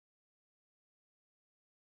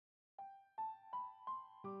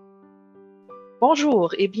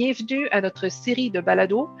Bonjour et bienvenue à notre série de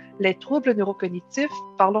balados, Les troubles neurocognitifs,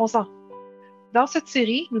 parlons-en. Dans cette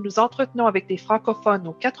série, nous nous entretenons avec des francophones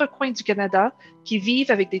aux quatre coins du Canada qui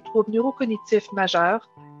vivent avec des troubles neurocognitifs majeurs,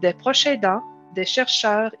 des proches aidants, des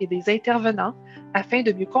chercheurs et des intervenants afin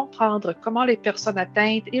de mieux comprendre comment les personnes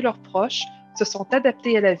atteintes et leurs proches se sont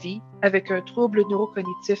adaptés à la vie avec un trouble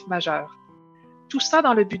neurocognitif majeur. Tout ça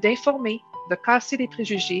dans le but d'informer, de casser les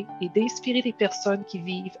préjugés et d'inspirer les personnes qui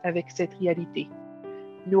vivent avec cette réalité.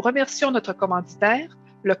 Nous remercions notre commanditaire,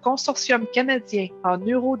 le Consortium canadien en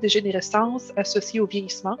neurodégénérescence associée au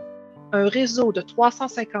vieillissement, un réseau de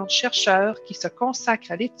 350 chercheurs qui se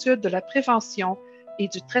consacrent à l'étude de la prévention et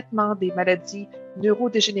du traitement des maladies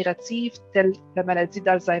neurodégénératives telles la maladie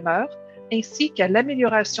d'Alzheimer, ainsi qu'à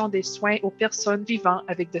l'amélioration des soins aux personnes vivant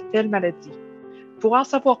avec de telles maladies. Pour en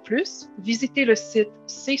savoir plus, visitez le site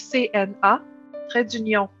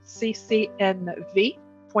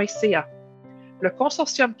ccna-ccnv.ca. Le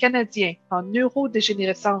Consortium canadien en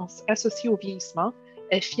neurodégénérescence associée au vieillissement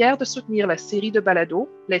est fier de soutenir la série de balados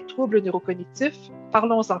Les troubles neurocognitifs,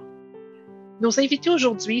 parlons-en. Nos invités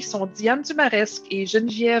aujourd'hui sont Diane Dumaresque et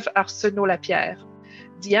Geneviève Arsenault-Lapierre.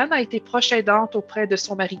 Diane a été proche aidante auprès de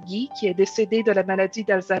son mari Guy, qui est décédé de la maladie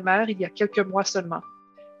d'Alzheimer il y a quelques mois seulement.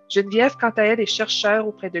 Geneviève, quant à elle, est chercheure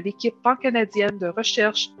auprès de l'équipe pan-canadienne de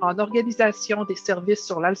recherche en organisation des services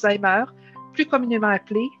sur l'Alzheimer, plus communément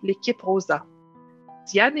appelée l'équipe ROSA.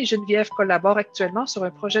 Diane et Geneviève collaborent actuellement sur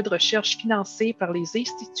un projet de recherche financé par les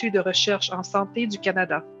Instituts de recherche en santé du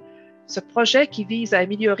Canada. Ce projet, qui vise à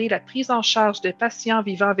améliorer la prise en charge des patients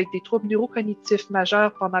vivant avec des troubles neurocognitifs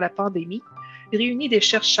majeurs pendant la pandémie, réunit des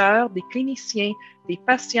chercheurs, des cliniciens, des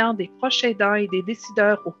patients, des proches aidants et des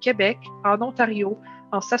décideurs au Québec, en Ontario,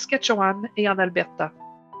 en Saskatchewan et en Alberta.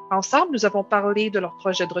 Ensemble, nous avons parlé de leur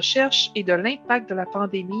projet de recherche et de l'impact de la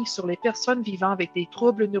pandémie sur les personnes vivant avec des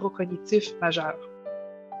troubles neurocognitifs majeurs.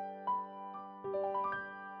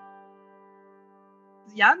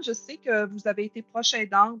 Diane, je sais que vous avez été proche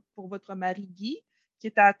aidante pour votre mari Guy, qui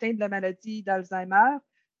est atteint de la maladie d'Alzheimer.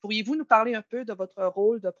 Pourriez-vous nous parler un peu de votre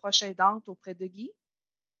rôle de proche aidante auprès de Guy?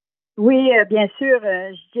 Oui, bien sûr.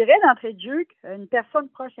 Je dirais d'entrée de jeu qu'une personne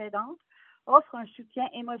proche aidante offre un soutien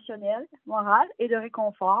émotionnel, moral et de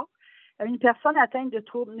réconfort à une personne atteinte de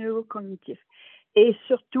troubles neurocognitifs et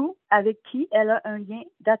surtout avec qui elle a un lien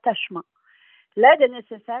d'attachement. L'aide est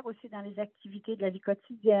nécessaire aussi dans les activités de la vie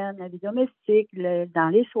quotidienne, la vie domestique, dans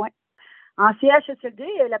les soins. En CHSLD,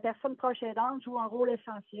 la personne proche aidante joue un rôle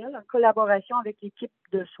essentiel en collaboration avec l'équipe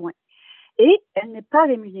de soins et elle n'est pas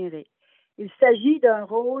rémunérée. Il s'agit d'un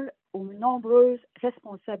rôle aux nombreuses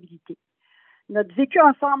responsabilités. Notre vécu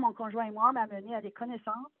ensemble, mon conjoint et moi, m'a mené à des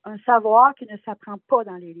connaissances, un savoir qui ne s'apprend pas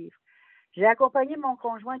dans les livres. J'ai accompagné mon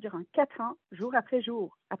conjoint durant 4 ans, jour après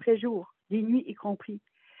jour, des nuits y compris.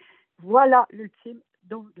 Voilà l'ultime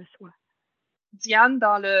don de soi. Diane,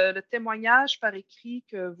 dans le témoignage par écrit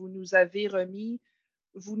que vous nous avez remis,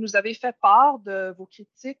 vous nous avez fait part de vos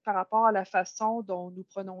critiques par rapport à la façon dont nous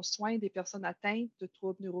prenons soin des personnes atteintes de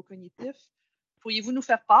troubles neurocognitifs. Pourriez-vous nous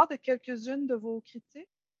faire part de quelques-unes de vos critiques?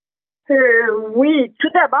 Oui, tout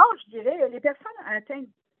d'abord, je dirais, les personnes atteintes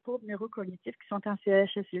de troubles neurocognitifs qui sont en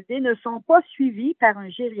CHSLD ne sont pas suivies par un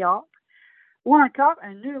gériatre ou encore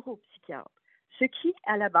un neuropsychiatre, ce qui,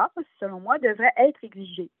 à la base, selon moi, devrait être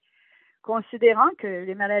exigé, considérant que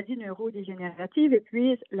les maladies neurodégénératives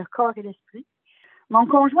épuisent le corps et l'esprit. Mon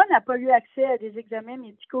conjoint n'a pas eu accès à des examens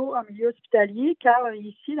médicaux en milieu hospitalier, car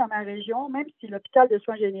ici, dans ma région, même si l'hôpital de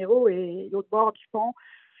soins généraux est l'autre bord du pont,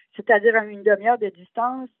 c'est-à-dire à une demi-heure de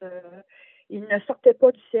distance, il ne sortait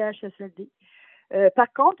pas du CHSLD.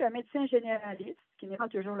 Par contre, un médecin généraliste, qui n'est pas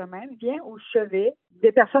toujours le même, vient au chevet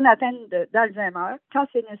des personnes atteintes d'Alzheimer quand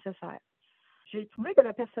c'est nécessaire. J'ai trouvé que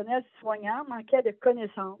le personnel soignant manquait de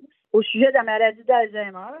connaissances au sujet de la maladie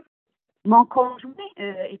d'Alzheimer. Mon conjoint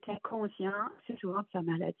était conscient, c'est souvent de sa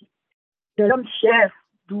maladie. De l'homme fier,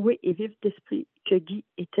 doué et vif d'esprit que Guy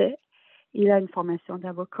était. Il a une formation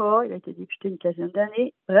d'avocat, il a été député une quinzaine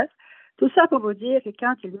d'années. Bref, tout ça pour vous dire que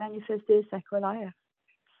quand il manifestait sa colère,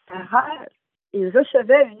 sa rage, il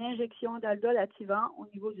recevait une injection d'aldol-attivant au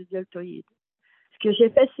niveau du deltoïde. Ce que j'ai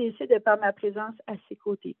fait cesser de par ma présence à ses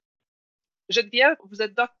côtés. Geneviève, vous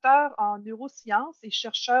êtes docteur en neurosciences et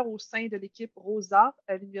chercheur au sein de l'équipe ROSA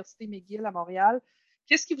à l'Université McGill à Montréal.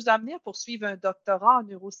 Qu'est-ce qui vous a amené à poursuivre un doctorat en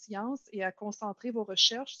neurosciences et à concentrer vos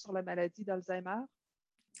recherches sur la maladie d'Alzheimer?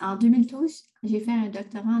 En 2012, j'ai fait un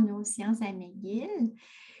doctorat en neurosciences à McGill.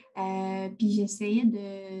 Puis j'essayais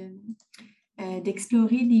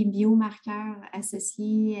d'explorer les biomarqueurs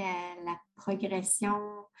associés à la progression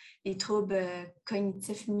des troubles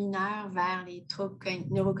cognitifs mineurs vers les troubles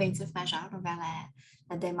neurocognitifs majeurs, donc vers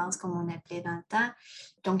la démence, comme on appelait dans le temps.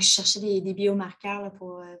 Donc, je cherchais des biomarqueurs là,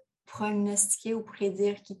 pour prognostiquer ou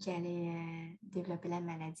prédire qui allait développer la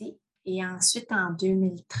maladie. Et ensuite, en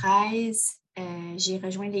 2013, j'ai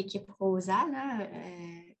rejoint l'équipe ROSA là,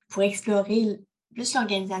 pour explorer plus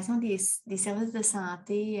l'organisation des services de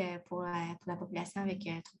santé pour la population avec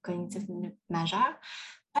troubles cognitifs majeurs,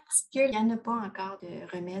 parce qu'il n'y en a pas encore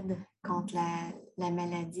de remède contre la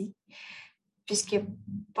maladie, puisqu'il n'y a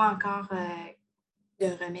pas encore de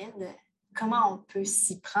remède. Comment on peut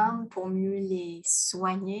s'y prendre pour mieux les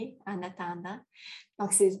soigner en attendant?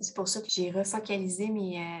 Donc, c'est pour ça que j'ai refocalisé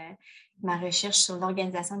ma recherche sur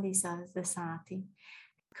l'organisation des services de santé.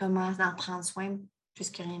 Comment en prendre soin,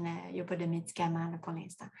 puisqu'il n'y a pas de médicaments là, pour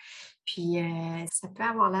l'instant. Puis, ça peut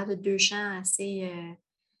avoir l'air de deux champs assez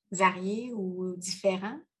variés ou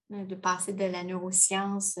différents, de passer de la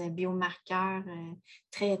neuroscience, biomarqueur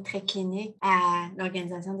très, très clinique à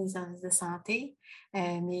l'organisation des services de santé.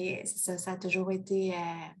 Mais ça a toujours été,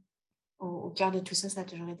 au cœur de tout ça, ça a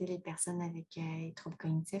toujours été les personnes avec les troubles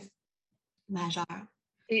cognitifs majeurs.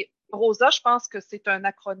 Et ROSA, je pense que c'est un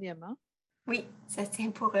acronyme, hein? Oui, ça tient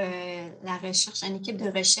pour la recherche, une équipe de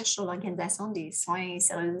recherche sur l'organisation des soins et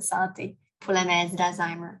services de santé pour la maladie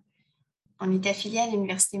d'Alzheimer. On est affilié à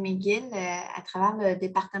l'Université McGill à travers le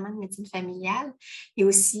département de médecine familiale et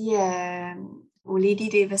aussi au Lady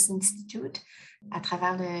Davis Institute à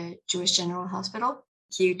travers le Jewish General Hospital,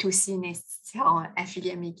 qui est aussi une institution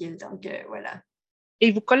affiliée à McGill. Donc, voilà.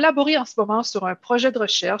 Et vous collaborez en ce moment sur un projet de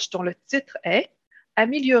recherche dont le titre est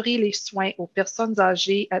Améliorer les soins aux personnes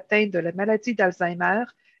âgées atteintes de la maladie d'Alzheimer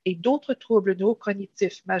et d'autres troubles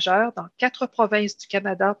neurocognitifs majeurs dans 4 provinces du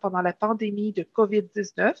Canada pendant la pandémie de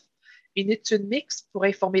COVID-19, une étude mixte pour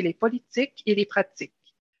informer les politiques et les pratiques.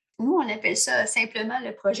 Nous, on appelle ça simplement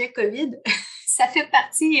le projet COVID. Ça fait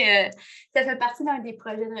partie d'un des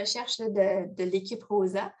projets de recherche là, de l'équipe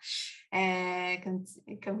ROSA.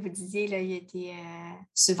 Comme vous disiez, là, il a été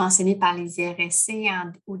subventionné par les IRSC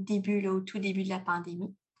au tout début de la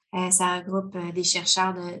pandémie. Ça regroupe des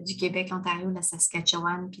chercheurs du Québec, l'Ontario, de la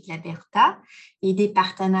Saskatchewan puis de l'Alberta et des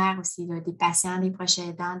partenaires aussi, là, des patients, des proches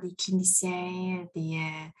aidants, des cliniciens, des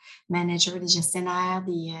managers, des gestionnaires,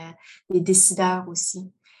 des décideurs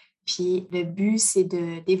aussi. Puis le but, c'est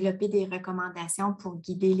de développer des recommandations pour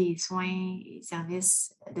guider les soins et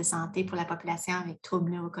services de santé pour la population avec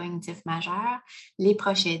troubles neurocognitifs majeurs, les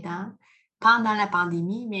proches aidants, pendant la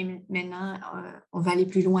pandémie, mais maintenant, on va aller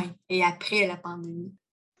plus loin et après la pandémie.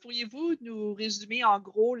 Pourriez-vous nous résumer en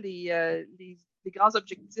gros les grands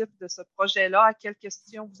objectifs de ce projet-là? À quelles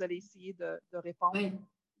questions vous allez essayer de répondre? Oui.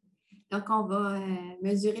 Donc, on va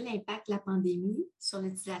mesurer l'impact de la pandémie sur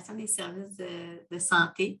l'utilisation des services de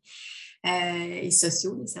santé et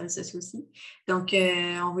sociaux, les services sociaux aussi. Donc,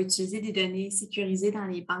 on va utiliser des données sécurisées dans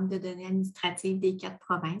les banques de données administratives des 4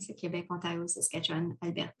 provinces, le Québec, Ontario, Saskatchewan,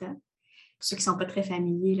 Alberta. Pour ceux qui ne sont pas très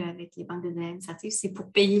familiers là, avec les banques de données administratives, c'est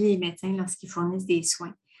pour payer les médecins lorsqu'ils fournissent des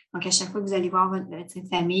soins. Donc, à chaque fois que vous allez voir votre médecin de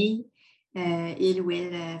famille, il ou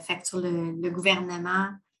elle facture le gouvernement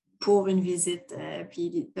pour une visite,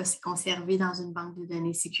 puis là, c'est conservé dans une banque de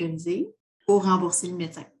données sécurisée pour rembourser le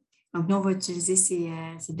médecin. Donc, nous, on va utiliser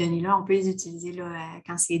ces données-là. On peut les utiliser là,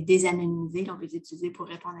 quand c'est désanonymisé. On peut les utiliser pour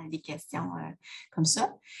répondre à des questions comme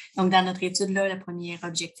ça. Donc, dans notre étude, là, le premier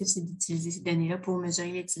objectif, c'est d'utiliser ces données-là pour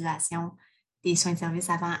mesurer l'utilisation des soins de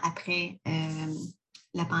service avant, après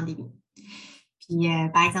la pandémie. Puis,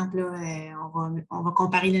 par exemple, là, on va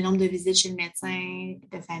comparer le nombre de visites chez le médecin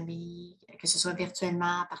de famille, que ce soit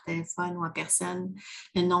virtuellement, par téléphone ou en personne,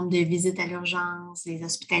 le nombre de visites à l'urgence, les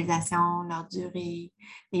hospitalisations, leur durée,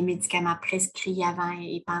 les médicaments prescrits avant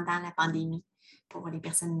et pendant la pandémie pour les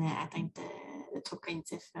personnes atteintes de troubles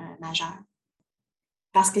cognitifs majeurs.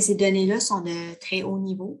 Parce que ces données-là sont de très haut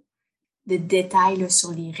niveau, de détails là,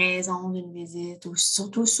 sur les raisons d'une visite ou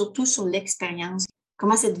surtout sur l'expérience.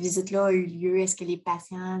 Comment cette visite-là a eu lieu? Est-ce que les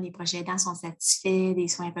patients, les proches aidants sont satisfaits des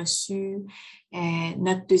soins reçus?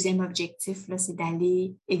 Notre deuxième objectif, là, c'est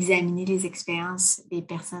d'aller examiner les expériences des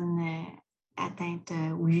personnes atteintes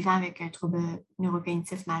ou vivant avec un trouble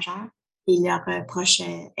neurocognitif majeur et leurs proches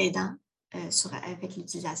aidants avec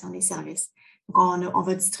l'utilisation des services. Donc, on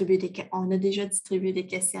a déjà distribué des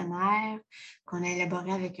questionnaires qu'on a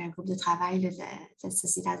élaborés avec un groupe de travail de la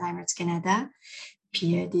Société Alzheimer du Canada,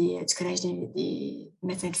 puis du Collège des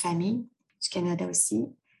médecins de famille du Canada aussi.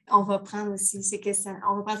 On va prendre aussi ces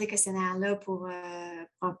questionnaires-là pour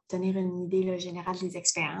obtenir une idée là, générale des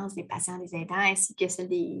expériences des patients, des aidants, ainsi que celle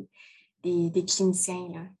des cliniciens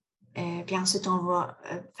là, Puis ensuite, on va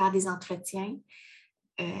faire des entretiens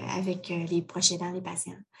avec les proches aidants, les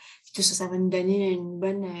patients. Puis tout ça, ça va nous donner une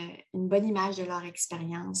bonne image de leur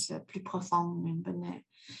expérience là, plus profonde,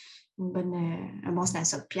 un bon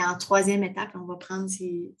snapshot. Puis en troisième étape, on va prendre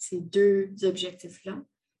ces deux objectifs-là.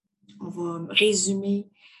 On va résumer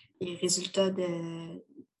les résultats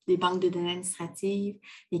des banques de données administratives,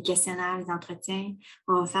 les questionnaires, les entretiens.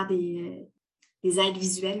 On va faire des aides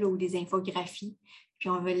visuelles ou des infographies. Puis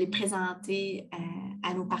on va les présenter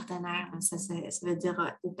à nos partenaires. Ça veut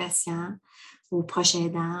dire aux patients, aux proches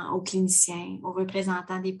aidants, aux cliniciens, aux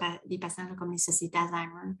représentants des patients là, comme les sociétés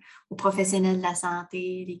Alzheimer, aux professionnels de la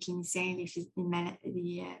santé, les cliniciens,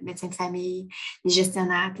 les médecins de famille, les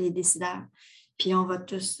gestionnaires et les décideurs. Puis on va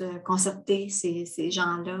tous concerter ces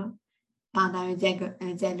gens-là pendant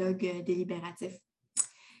un dialogue délibératif.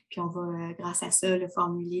 Puis on va, grâce à ça,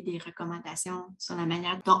 formuler des recommandations sur la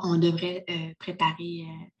manière dont on devrait préparer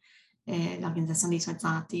l'organisation des soins de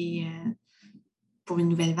santé pour une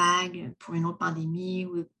nouvelle vague, pour une autre pandémie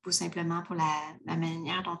ou simplement pour la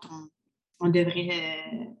manière dont on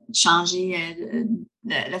devrait changer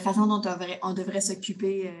la façon dont on devrait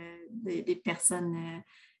s'occuper des personnes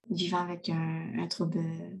vivant avec un trouble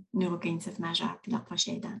neurocognitif majeur puis leurs proches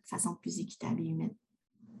aidants de façon plus équitable et humaine.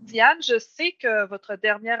 Diane, je sais que votre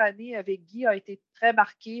dernière année avec Guy a été très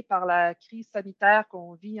marquée par la crise sanitaire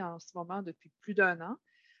qu'on vit en ce moment depuis plus d'1 an.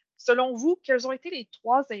 Selon vous, quels ont été les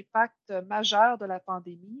 3 impacts majeurs de la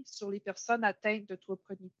pandémie sur les personnes atteintes de troubles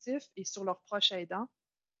cognitifs et sur leurs proches aidants?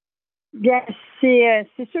 Bien, c'est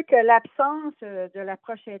sûr que l'absence de la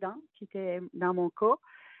proche aidante, qui était dans mon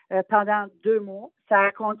cas, pendant 2 mois, ça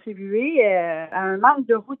a contribué à un manque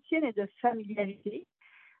de routine et de familiarité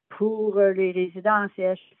pour les résidents en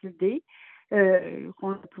CHSLD. On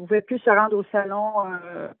ne pouvait plus se rendre au salon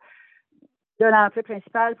de l'entrée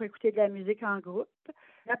principale pour écouter de la musique en groupe.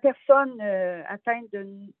 La personne atteinte de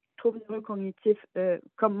troubles neurocognitifs,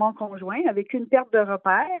 comme mon conjoint, avec une perte de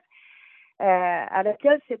repère, à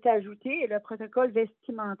laquelle s'est ajouté le protocole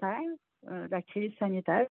vestimentaire de la crise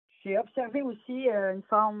sanitaire. J'ai observé aussi une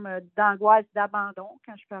forme d'angoisse, d'abandon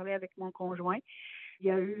quand je parlais avec mon conjoint. Il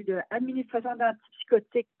y a eu de l'administration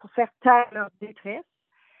d'antipsychotiques pour faire taire leur détresse.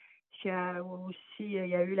 Il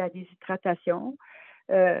y a eu la déshydratation.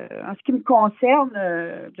 En ce qui me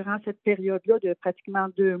concerne, durant cette période-là de pratiquement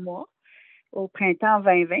 2 mois, au printemps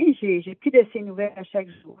 2020, j'ai pris de ses nouvelles à chaque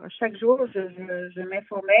jour. À chaque jour, je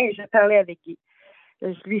m'informais et je parlais avec lui.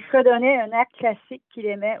 Je lui fredonnais un acte classique qu'il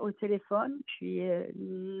aimait au téléphone, puis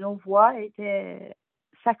nos voix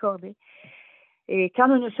s'accordaient. Et quand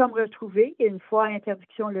nous nous sommes retrouvés, une fois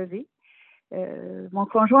interdiction levée, mon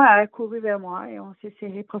conjoint a accouru vers moi et on s'est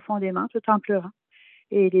serrés profondément tout en pleurant.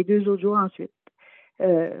 Et les 2 autres jours ensuite.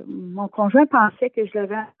 Mon conjoint pensait que je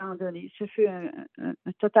l'avais abandonné. Ce fut un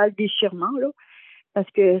total déchirement, là, parce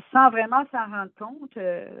que sans vraiment s'en rendre compte,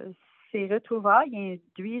 ces retrouvailles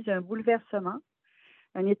induisent un bouleversement,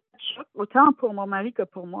 un état de choc, autant pour mon mari que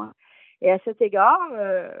pour moi. Et à cet égard,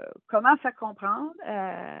 comment faire comprendre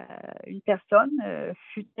à une personne,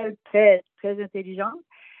 fût-elle très, très intelligente,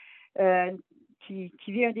 qui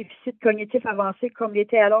vit un déficit cognitif avancé comme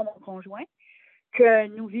l'était alors mon conjoint, que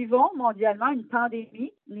nous vivons mondialement une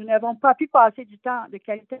pandémie. Nous n'avons pas pu passer du temps de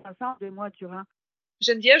qualité ensemble 2 mois durant.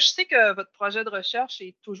 Geneviève, je sais que votre projet de recherche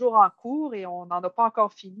est toujours en cours et on n'en a pas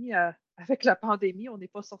encore fini avec la pandémie. On n'est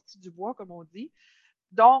pas sorti du bois, comme on dit.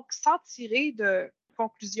 Donc, sans tirer de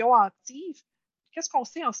conclusions hâtives, qu'est-ce qu'on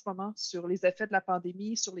sait en ce moment sur les effets de la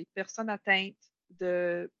pandémie, sur les personnes atteintes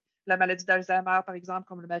de la maladie d'Alzheimer, par exemple,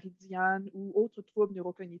 comme le mari de Diane, ou autres troubles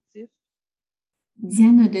neurocognitifs?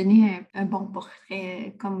 Diane a donné un bon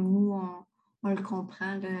portrait, comme nous, on le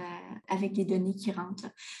comprend là, avec les données qui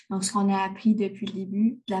rentrent. Donc, ce qu'on a appris depuis le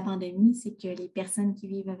début de la pandémie, c'est que les personnes qui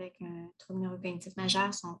vivent avec un trouble neurocognitif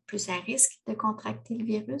majeur sont plus à risque de contracter le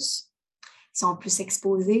virus, sont plus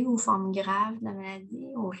exposées aux formes graves de la maladie,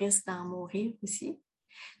 au risque d'en mourir aussi.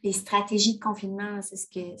 Les stratégies de confinement, c'est ce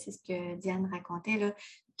que Diane racontait, là,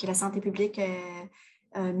 que la santé publique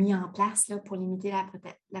a mis en place là, pour limiter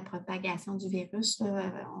la propagation du virus.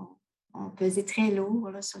 Là, on pesait très lourd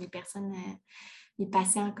là, sur les personnes, les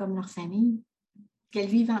patients comme leurs familles, qu'elles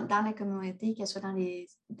vivent dans la communauté, qu'elles soient dans les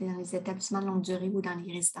établissements de longue durée ou dans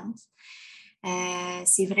les résidences.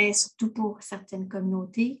 C'est vrai surtout pour certaines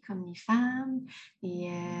communautés comme les femmes,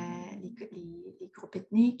 les groupes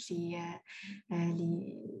ethniques, les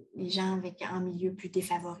gens en milieu plus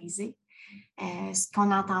défavorisés. Ce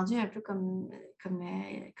qu'on a entendu un peu comme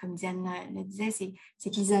Diane le disait, c'est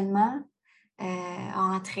que l'isolement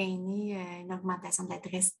a entraîné une augmentation de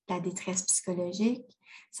la détresse psychologique.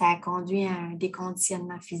 Ça a conduit à un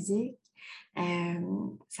déconditionnement physique,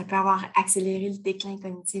 Ça peut avoir accéléré le déclin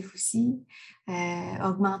cognitif aussi,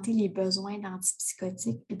 augmenter les besoins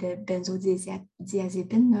d'antipsychotiques et de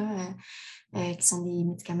benzodiazépines, qui sont des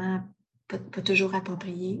médicaments pas toujours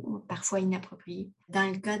appropriés ou parfois inappropriés. Dans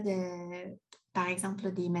le cas par exemple,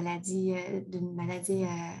 là, d'une maladie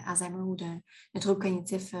Alzheimer ou d'un trouble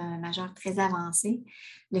cognitif majeur très avancé,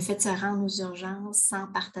 le fait de se rendre aux urgences sans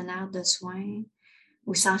partenaire de soins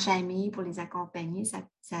ou sans famille pour les accompagner, ça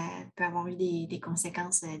peut avoir eu des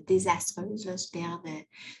conséquences désastreuses, là, se perdre,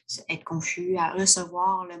 être confus, à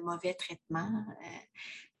recevoir le mauvais traitement.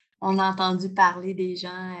 On a entendu parler des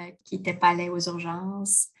gens qui n'étaient pas allés aux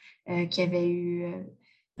urgences, qui avaient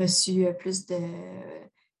reçu plus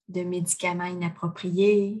de médicaments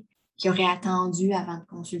inappropriés, qui auraient attendu avant de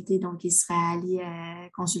consulter. Donc, ils seraient allés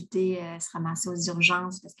consulter, se ramasser aux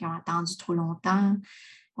urgences parce qu'ils ont attendu trop longtemps.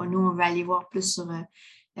 Bon, nous, on veut aller voir plus sur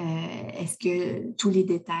est-ce que tous les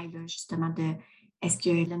détails, là, justement, est-ce que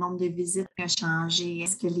le nombre de visites a changé?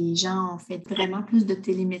 Est-ce que les gens ont fait vraiment plus de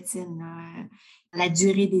télémédecine? Là? La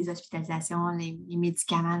durée des hospitalisations, les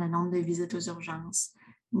médicaments, le nombre de visites aux urgences.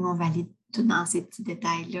 Nous, on va aller tout dans ces petits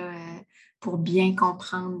détails-là pour bien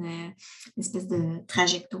comprendre l'espèce de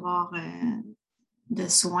trajectoire de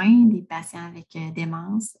soins des patients avec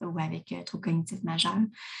démence ou avec troubles cognitifs majeurs.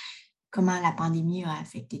 Comment la pandémie a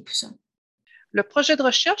affecté tout ça. Le projet de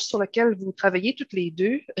recherche sur lequel vous travaillez toutes les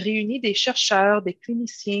deux réunit des chercheurs, des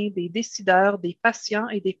cliniciens, des décideurs, des patients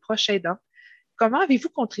et des proches aidants. Comment avez-vous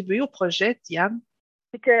contribué au projet, Diane?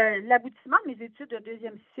 C'est que l'aboutissement de mes études de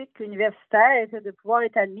deuxième cycle universitaire était de pouvoir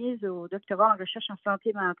être admise au doctorat en recherche en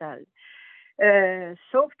santé mentale.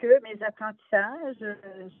 Sauf que mes apprentissages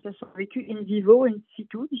se sont vécus in vivo, in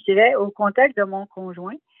situ, je dirais, au contact de mon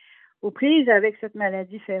conjoint, aux prises avec cette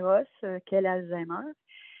maladie féroce qu'est l'Alzheimer,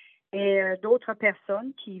 et d'autres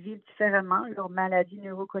personnes qui vivent différemment leur maladie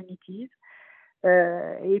neurocognitive.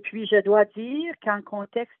 Et puis, je dois dire qu'en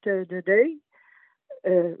contexte de deuil,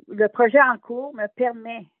 le projet en cours me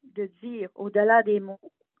permet de dire au-delà des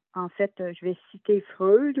mots, en fait, je vais citer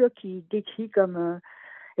Freud, là, qui décrit comme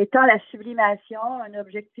étant la sublimation, un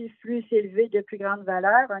objectif plus élevé de plus grande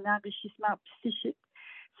valeur, un enrichissement psychique.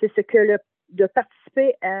 C'est ce que de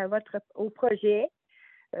participer au projet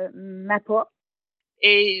m'apporte.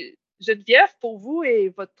 Et Geneviève, pour vous et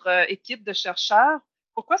votre équipe de chercheurs,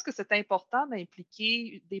 pourquoi est-ce que c'est important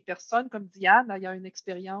d'impliquer des personnes comme Diane ayant une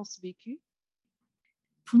expérience vécue?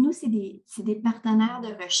 Pour nous, c'est des partenaires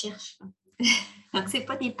de recherche. Donc, ce n'est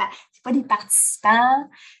pas des participants,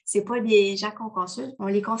 ce n'est pas des gens qu'on consulte. On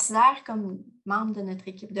les considère comme membres de notre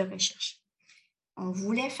équipe de recherche. On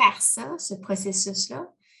voulait faire ça, ce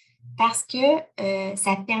processus-là, parce que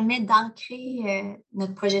ça permet d'ancrer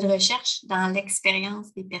notre projet de recherche dans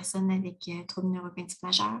l'expérience des personnes avec troubles neurocognitifs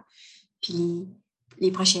majeurs, puis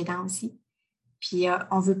les proches aidants aussi. Puis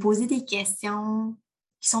on veut poser des questions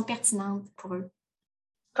qui sont pertinentes pour eux.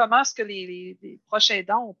 Comment est-ce que les proches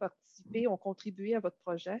aidants ont participé, ont contribué à votre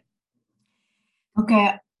projet? Donc,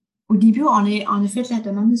 au début, on a fait la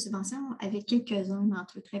demande de subvention avec quelques-uns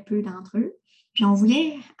d'entre eux, très peu d'entre eux. Puis on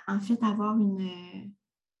voulait en fait avoir une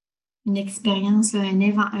expérience, là,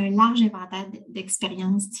 un large inventaire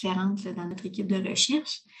d'expériences différentes là, dans notre équipe de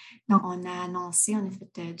recherche. Donc, on a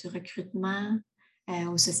fait du recrutement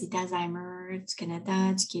aux sociétés Alzheimer du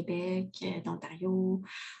Canada, du Québec, d'Ontario.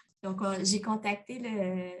 Donc, j'ai contacté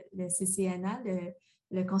le CCNA,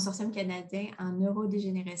 le Consortium canadien en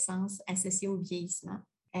neurodégénérescence associée au vieillissement,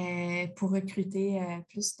 pour recruter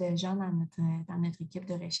plus de gens dans notre équipe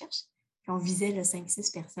de recherche. Puis on visait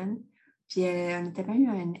 5-6 personnes. Puis on a tellement eu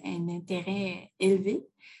un intérêt élevé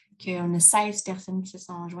qu'on a 16 personnes qui se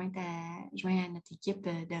sont jointes à notre équipe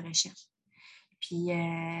de recherche. Puis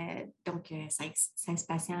donc 16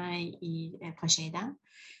 patients et proches aidants.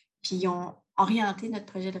 Puis ils ont orienté notre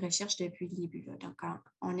projet de recherche depuis le début. Là. Donc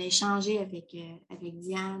on a échangé avec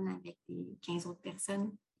Diane, avec les 15 autres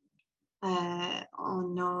personnes.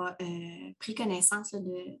 On a pris connaissance là,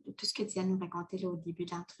 de tout ce que Diane nous racontait là, au début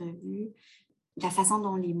de l'entrevue, la façon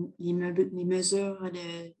dont les mesures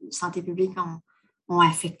de santé publique ont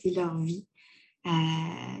affecté leur vie,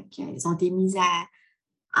 qu'elles ont été mises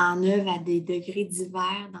en œuvre à des degrés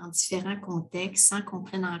divers dans différents contextes sans qu'on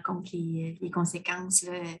prenne en compte les conséquences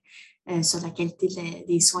là, sur la qualité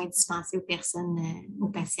des soins dispensés aux personnes, aux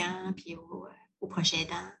patients puis aux proches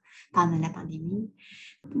aidants pendant la pandémie.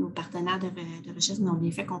 Nos partenaires de recherche nous ont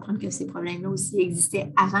bien fait comprendre que ces problèmes-là aussi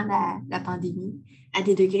existaient avant la pandémie, à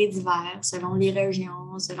des degrés divers, selon les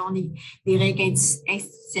régions, selon les règles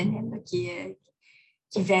institutionnelles là, qui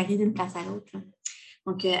varient d'une place à l'autre. Là.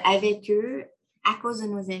 Donc, avec eux, à cause de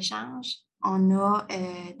nos échanges, on a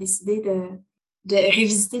décidé de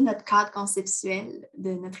révisiter notre cadre conceptuel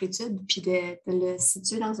de notre étude, puis de le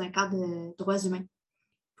situer dans un cadre de droits humains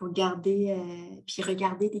pour garder, puis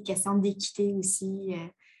regarder des questions d'équité aussi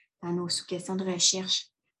dans nos sous-questions de recherche.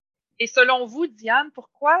 Et selon vous, Diane,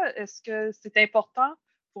 pourquoi est-ce que c'est important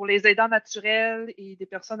pour les aidants naturels et des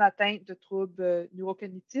personnes atteintes de troubles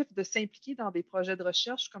neurocognitifs de s'impliquer dans des projets de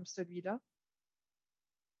recherche comme celui-là?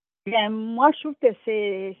 Bien, moi, je trouve que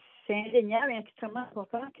c'est indéniable et extrêmement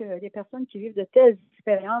important que les personnes qui vivent de telles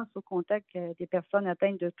expériences au contact des personnes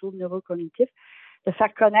atteintes de troubles neurocognitifs, de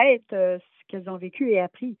faire connaître ce qu'elles ont vécu et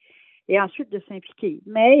appris, et ensuite de s'impliquer.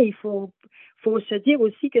 Mais il faut se dire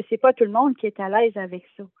aussi que c'est pas tout le monde qui est à l'aise avec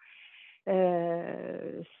ça.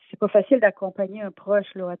 C'est pas facile d'accompagner un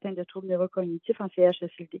proche là, atteint de troubles neurocognitifs en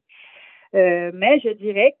CHSLD. Mais je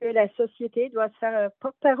dirais que la société doit se faire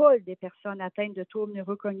porte-parole des personnes atteintes de troubles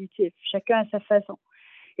neurocognitifs, chacun à sa façon.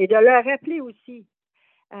 Et de leur rappeler aussi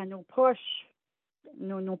à nos proches,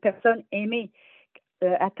 nos personnes aimées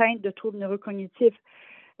atteintes de troubles neurocognitifs,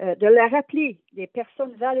 de leur rappeler les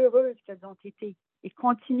personnes valeureuses qu'elles ont été et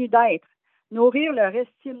continuent d'être, nourrir leur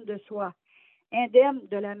estime de soi, indemne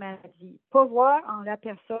de la maladie. Pas voir en la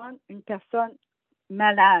personne une personne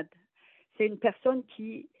malade. C'est une personne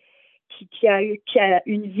qui a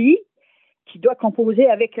une vie qui doit composer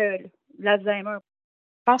avec l'Alzheimer.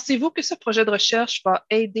 Pensez-vous que ce projet de recherche va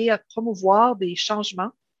aider à promouvoir des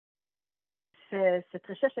changements? Cette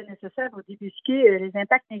recherche est nécessaire pour débusquer les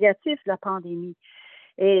impacts négatifs de la pandémie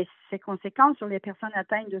et ses conséquences sur les personnes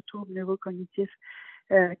atteintes de troubles neurocognitifs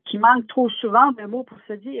qui manquent trop souvent de mots pour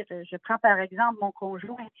se dire. Je prends par exemple mon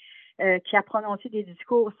conjoint qui a prononcé des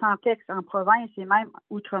discours sans texte en province et même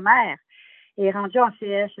outre-mer. Et rendu en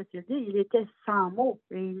CHSLD, il était sans mots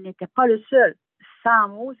et il n'était pas le seul. 100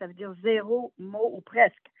 mots, ça veut dire 0 mot ou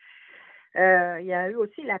presque. Il y a eu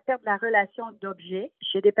aussi la perte de la relation d'objet.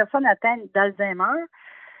 Chez des personnes atteintes d'Alzheimer,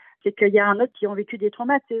 c'est qu'il y en a qui ont vécu des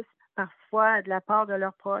traumatismes, parfois de la part de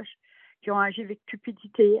leurs proches, qui ont agi avec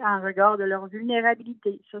cupidité en regard de leur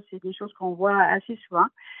vulnérabilité. Ça, c'est des choses qu'on voit assez souvent.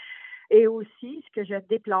 Et aussi, ce que je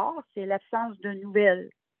déplore, c'est l'absence de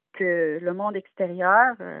nouvelles que le monde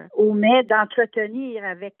extérieur omet d'entretenir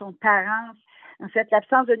avec ton parent. En fait,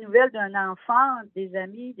 l'absence de nouvelles d'un enfant, des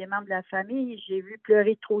amis, des membres de la famille, j'ai vu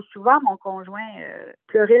pleurer trop souvent mon conjoint,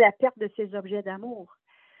 pleurer la perte de ses objets d'amour.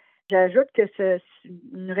 J'ajoute que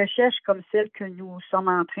une recherche comme celle que nous sommes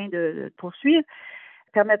en train de poursuivre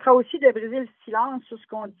permettra aussi de briser le silence sur ce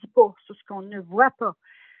qu'on ne dit pas, sur ce qu'on ne voit pas.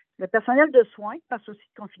 Le personnel de soins, par souci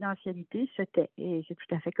de confidentialité, se tait. Et c'est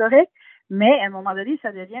tout à fait correct, mais à un moment donné,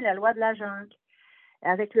 ça devient la loi de la jungle.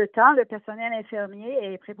 Avec le temps, le personnel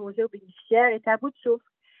infirmier et préposé aux bénéficiaires est à bout de souffle.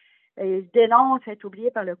 Il dénonce être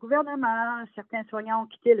oublié par le gouvernement. Certains soignants ont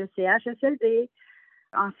quitté le CHSLD.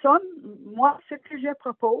 En somme, moi, ce que je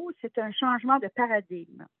propose, c'est un changement de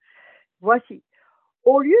paradigme. Voici.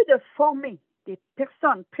 Au lieu de former des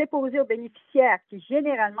personnes préposées aux bénéficiaires qui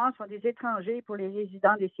généralement sont des étrangers pour les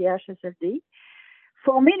résidents des CHSLD,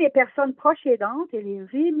 former les personnes proches aidantes et les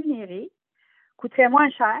rémunérer coûterait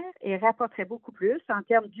moins cher et rapporterait beaucoup plus en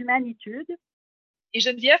termes d'humanitude. Et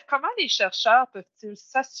Geneviève, comment les chercheurs peuvent-ils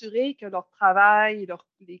s'assurer que leur travail,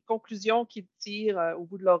 les conclusions qu'ils tirent au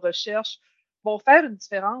bout de leur recherche vont faire une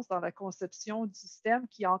différence dans la conception du système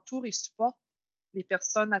qui entoure et supporte les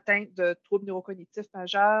personnes atteintes de troubles neurocognitifs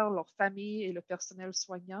majeurs, leurs familles et le personnel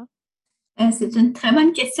soignant? C'est une très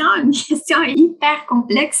bonne question, une question hyper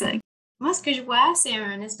complexe. Moi, ce que je vois, c'est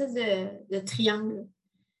un espèce de triangle.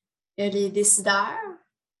 Il y a les décideurs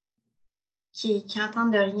qui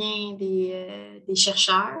entendent de rien des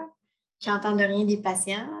chercheurs, qui entendent de rien des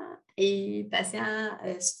patients, et les patients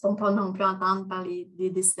ne se font pas non plus entendre par les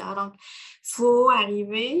décideurs. Donc, il faut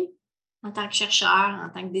arriver en tant que chercheur, en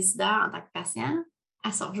tant que décideur, en tant que patient,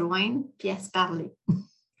 à se rejoindre, puis à se parler,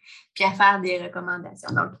 puis à faire des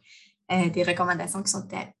recommandations. Donc, des recommandations qui sont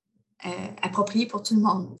appropriées pour tout le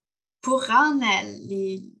monde. Pour rendre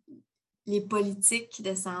les politiques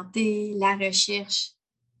de santé, la recherche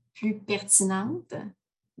plus pertinente,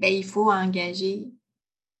 bien, il faut engager, il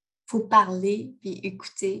faut parler puis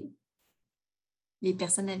écouter les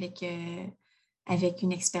personnes avec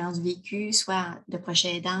une expérience vécue, soit de proches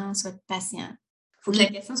aidants, soit de patients. Il faut que la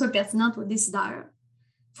question soit pertinente aux décideurs.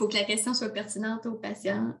 Il faut que la question soit pertinente aux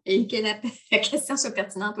patients et que la question soit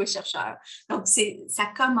pertinente aux chercheurs. Donc, ça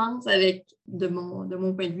commence avec, de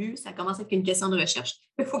mon point de vue, ça commence avec une question de recherche.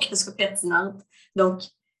 Il faut qu'elle soit pertinente. Donc,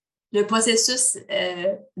 le processus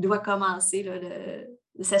doit commencer, là,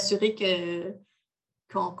 de s'assurer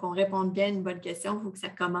qu'on réponde bien à une bonne question. Il faut que ça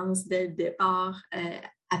commence dès le départ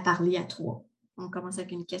à parler à trois. On commence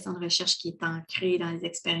avec une question de recherche qui est ancrée dans les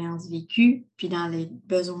expériences vécues, puis dans les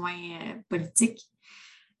besoins politiques,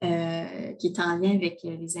 qui est en lien avec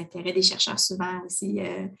les intérêts des chercheurs. Souvent aussi,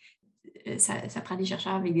 ça prend des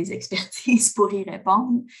chercheurs avec des expertises pour y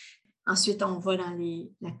répondre. Ensuite, on va dans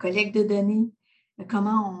la collecte de données.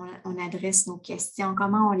 Comment on adresse nos questions,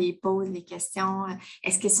 comment on les pose, les questions.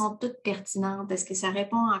 Est-ce qu'elles sont toutes pertinentes? Est-ce que ça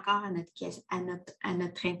répond encore à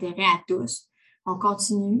notre intérêt à tous? On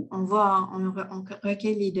continue, on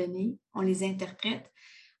recueille les données, on les interprète.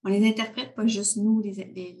 On les interprète pas juste nous,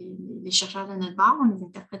 les chercheurs de notre bord, on les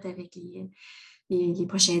interprète avec les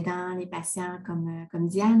proches aidants, les patients comme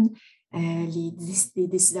Diane, les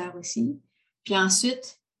décideurs aussi. Puis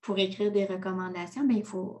ensuite, pour écrire des recommandations, bien,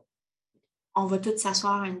 on va tous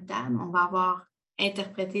s'asseoir à une table, on va avoir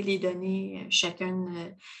interprété les données chacun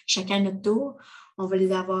à notre tour, on va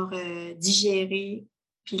les avoir digérées,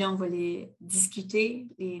 puis là, on va les discuter,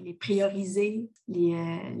 les prioriser,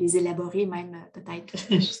 les élaborer même peut-être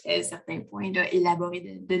jusqu'à un certain point, là, élaborer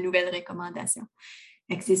de nouvelles recommandations.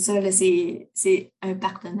 Fait que c'est ça, là, c'est un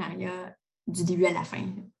partenariat du début à la fin.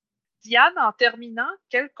 Diane, en terminant,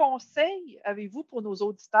 quels conseils avez-vous pour nos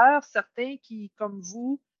auditeurs, certains qui, comme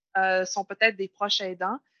vous, sont peut-être des proches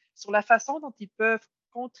aidants, sur la façon dont ils peuvent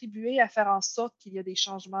contribuer à faire en sorte qu'il y ait des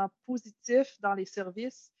changements positifs dans les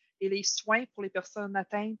services et les soins pour les personnes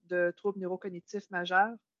atteintes de troubles neurocognitifs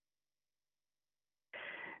majeurs?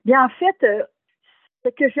 Bien, en fait, ce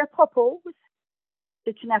que je propose,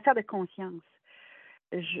 c'est une affaire de conscience.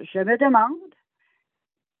 Je me demande,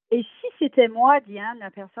 et si c'était moi, Diane,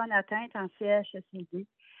 la personne atteinte en CHSLD,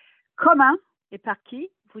 comment et par qui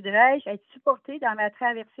voudrais-je être supportée dans ma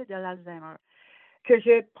traversée de l'Alzheimer? Ce que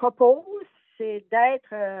je propose, c'est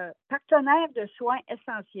d'être partenaire de soins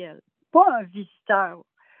essentiels, pas un visiteur,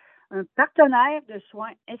 un partenaire de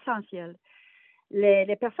soins essentiels.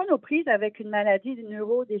 Les personnes aux prises avec une maladie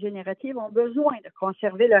neurodégénérative ont besoin de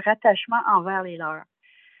conserver leur attachement envers les leurs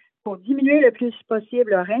pour diminuer le plus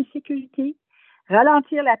possible leur insécurité,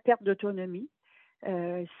 ralentir la perte d'autonomie.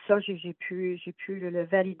 Ça, j'ai pu le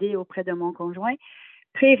valider auprès de mon conjoint.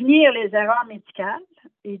 Prévenir les erreurs médicales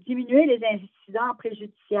et diminuer les incidents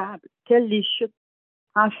préjudiciables, tels les chutes.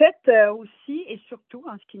 En fait, aussi et surtout,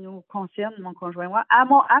 en ce qui nous concerne, mon conjoint et moi,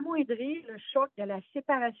 amoindrir le choc de la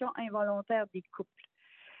séparation involontaire des couples.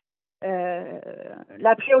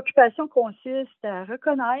 La préoccupation consiste à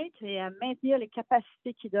reconnaître et à maintenir les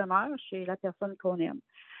capacités qui demeurent chez la personne qu'on aime.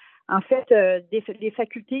 En fait, des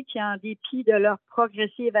facultés qui, en dépit de leur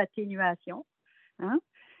progressive atténuation,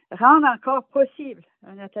 rendent encore possible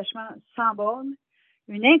un attachement sans borne,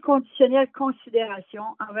 une inconditionnelle considération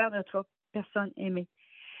envers notre personne aimée.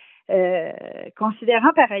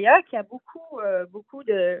 Considérant par ailleurs qu'il y a beaucoup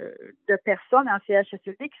de personnes en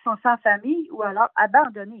CHSLD qui sont sans famille ou alors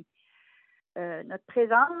abandonnées. Notre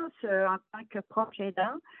présence en tant que proche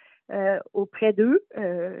aidant auprès d'eux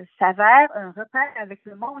s'avère un repère avec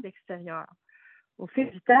le monde extérieur. Au fil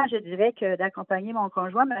du temps, je dirais que d'accompagner mon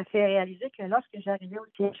conjoint m'a fait réaliser que lorsque j'arrivais au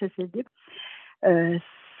CHSLD,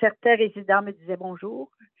 certains résidents me disaient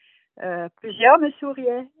bonjour. Plusieurs me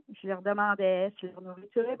souriaient. Je leur demandais si leur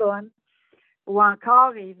nourriture est bonne. Ou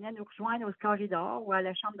encore, ils venaient nous rejoindre au corridor ou à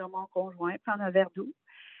la chambre de mon conjoint, prendre un verre d'eau.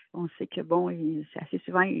 On sait que, assez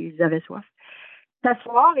souvent, ils avaient soif.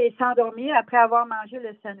 S'asseoir et s'endormir après avoir mangé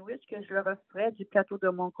le sandwich que je leur offrais du plateau de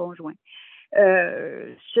mon conjoint.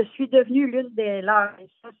 Je suis devenue l'une des leurs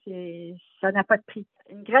et ça n'a pas de prix.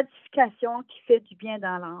 Une gratification qui fait du bien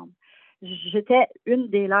dans l'âme. J'étais une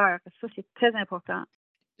des leurs. Ça, c'est très important.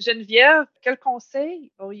 Geneviève, quels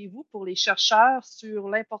conseils auriez-vous pour les chercheurs sur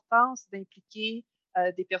l'importance d'impliquer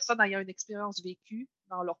des personnes ayant une expérience vécue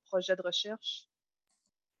dans leur projet de recherche?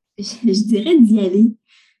 Je dirais d'y aller.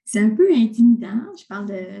 C'est un peu intimidant. Je parle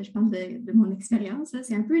de mon expérience.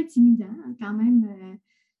 C'est un peu intimidant quand même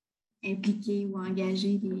impliquer ou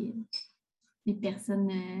engager des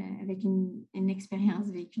personnes avec une expérience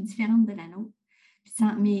vécue différente de la nôtre.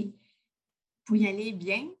 Mais pour y aller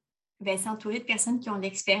bien, s'entourer de personnes qui ont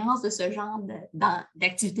l'expérience de ce genre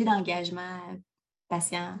d'activité d'engagement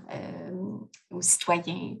patient aux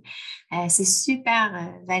citoyens. C'est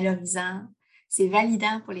super valorisant, c'est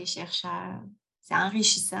validant pour les chercheurs, c'est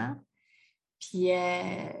enrichissant. Puis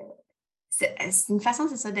c'est une façon,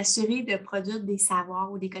 c'est ça, d'assurer de produire des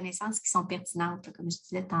savoirs ou des connaissances qui sont pertinentes, là, comme je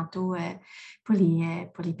disais tantôt, pour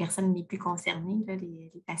les personnes les plus concernées, là,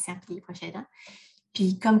 les patients et les proches aidants.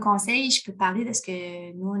 Puis comme conseil, je peux parler de ce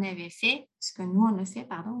que nous on avait fait, ce que nous on a fait,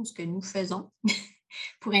 ou ce que nous faisons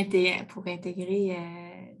pour intégrer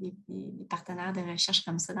des partenaires de recherche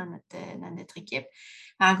comme ça dans notre équipe.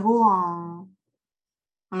 En gros,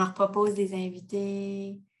 on leur propose des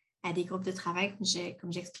invités, à des groupes de travail,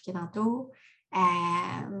 comme j'expliquais tantôt,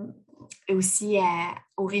 et aussi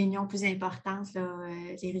aux réunions plus importantes, là,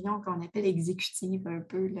 les réunions qu'on appelle exécutives un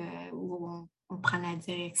peu, là, où on prend la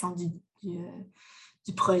direction du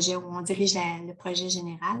projet, où on dirige le projet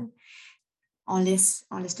général. On laisse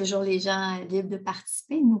toujours les gens libres de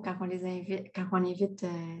participer. Nous, quand on invite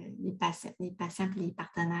les patients et les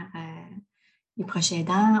partenaires, les proches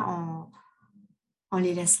aidants, on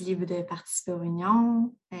les laisse libres de participer aux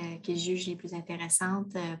réunions qu'ils jugent les plus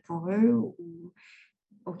intéressantes pour eux ou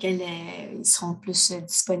auxquelles ils seront plus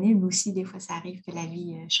disponibles aussi. Des fois, ça arrive que la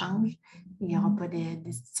vie change. Il n'y aura pas de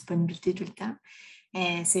disponibilité tout le temps.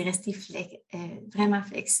 C'est rester vraiment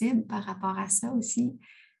flexible par rapport à ça aussi.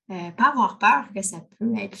 Pas avoir peur que ça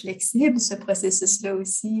peut être flexible, ce processus-là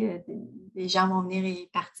aussi. Les gens vont venir et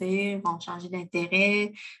partir, vont changer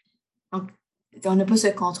d'intérêt. Donc, on n'a pas ce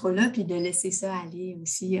contrôle-là, puis de laisser ça aller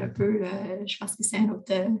aussi un peu. Je pense que c'est une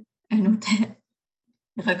autre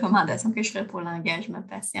recommandation que je ferais pour l'engagement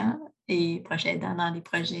patient et projet dans des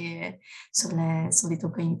projets sur les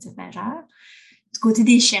troubles cognitifs majeurs. Du côté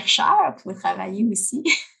des chercheurs, pour travailler aussi.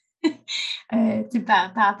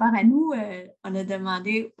 Par rapport à nous, on a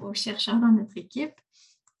demandé aux chercheurs dans notre équipe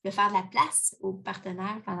de faire de la place aux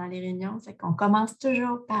partenaires pendant les réunions. C'est qu'on commence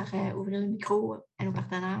toujours par ouvrir le micro à nos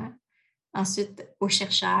partenaires, ensuite aux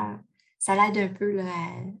chercheurs. Ça l'aide un peu là,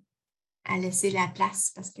 à laisser la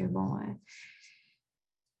place parce que, bon,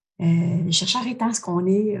 les chercheurs étant ce qu'on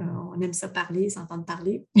est, on aime ça parler, s'entendre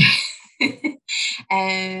parler.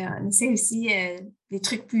 On essaie aussi des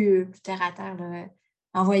trucs plus terre à terre, là,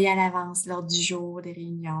 envoyer à l'avance l'ordre du jour des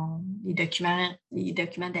réunions, les documents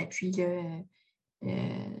d'appui là,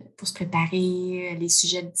 pour se préparer, les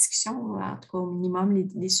sujets de discussion, en tout cas au minimum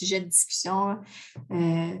les sujets de discussion,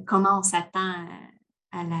 comment on s'attend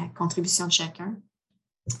à la contribution de chacun.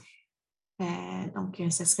 Donc,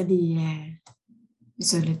 ce serait des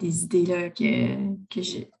idées là, que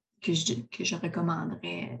je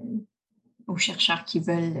recommanderais aux chercheurs qui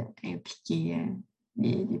veulent impliquer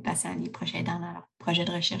les patients et les proches aidants dans leur projet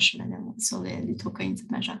de recherche sur les troubles cognitifs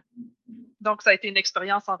majeurs. Donc, ça a été une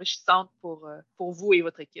expérience enrichissante pour vous et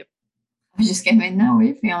votre équipe. Jusqu'à maintenant,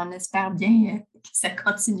 oui, puis on espère bien que ça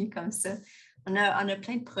continue comme ça. On a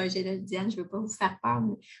plein de projets, là, Diane, je ne veux pas vous faire peur,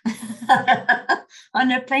 mais on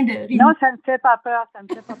a plein de... Non, ça ne me fait pas peur,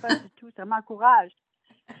 du tout, ça m'encourage.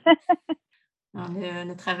 On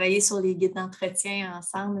a travaillé sur les guides d'entretien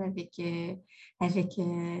ensemble avec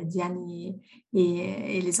Diane et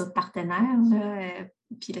les autres partenaires. Là.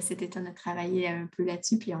 Puis là, cet été, on a travaillé un peu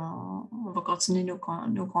là-dessus, puis on va continuer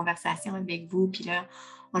nos conversations avec vous. Puis là,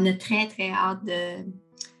 on a très, très hâte de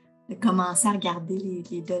commencer à regarder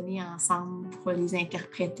les données ensemble pour les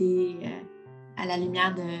interpréter à la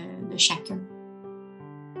lumière de chacun.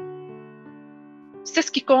 C'est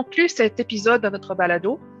ce qui conclut cet épisode de notre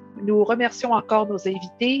balado. Nous remercions encore nos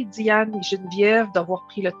invités, Diane et Geneviève, d'avoir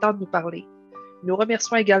pris le temps de nous parler. Nous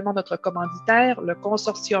remercions également notre commanditaire, le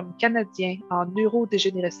Consortium canadien en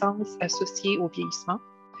neurodégénérescence associée au vieillissement,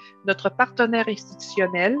 notre partenaire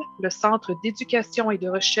institutionnel, le Centre d'éducation et de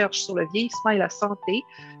recherche sur le vieillissement et la santé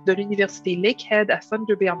de l'Université Lakehead à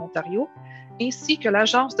Thunder Bay en Ontario, ainsi que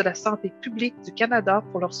l'Agence de la santé publique du Canada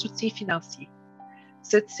pour leur soutien financier.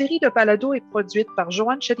 Cette série de balados est produite par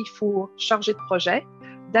Joanne Chalifour, chargée de projet,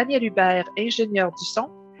 Daniel Hubert, ingénieur du son,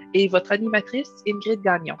 et votre animatrice Ingrid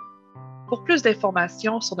Gagnon. Pour plus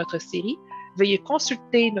d'informations sur notre série, veuillez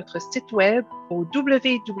consulter notre site web au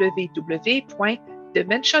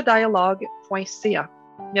www.dementiadialogue.ca.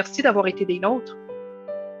 Merci d'avoir été des nôtres.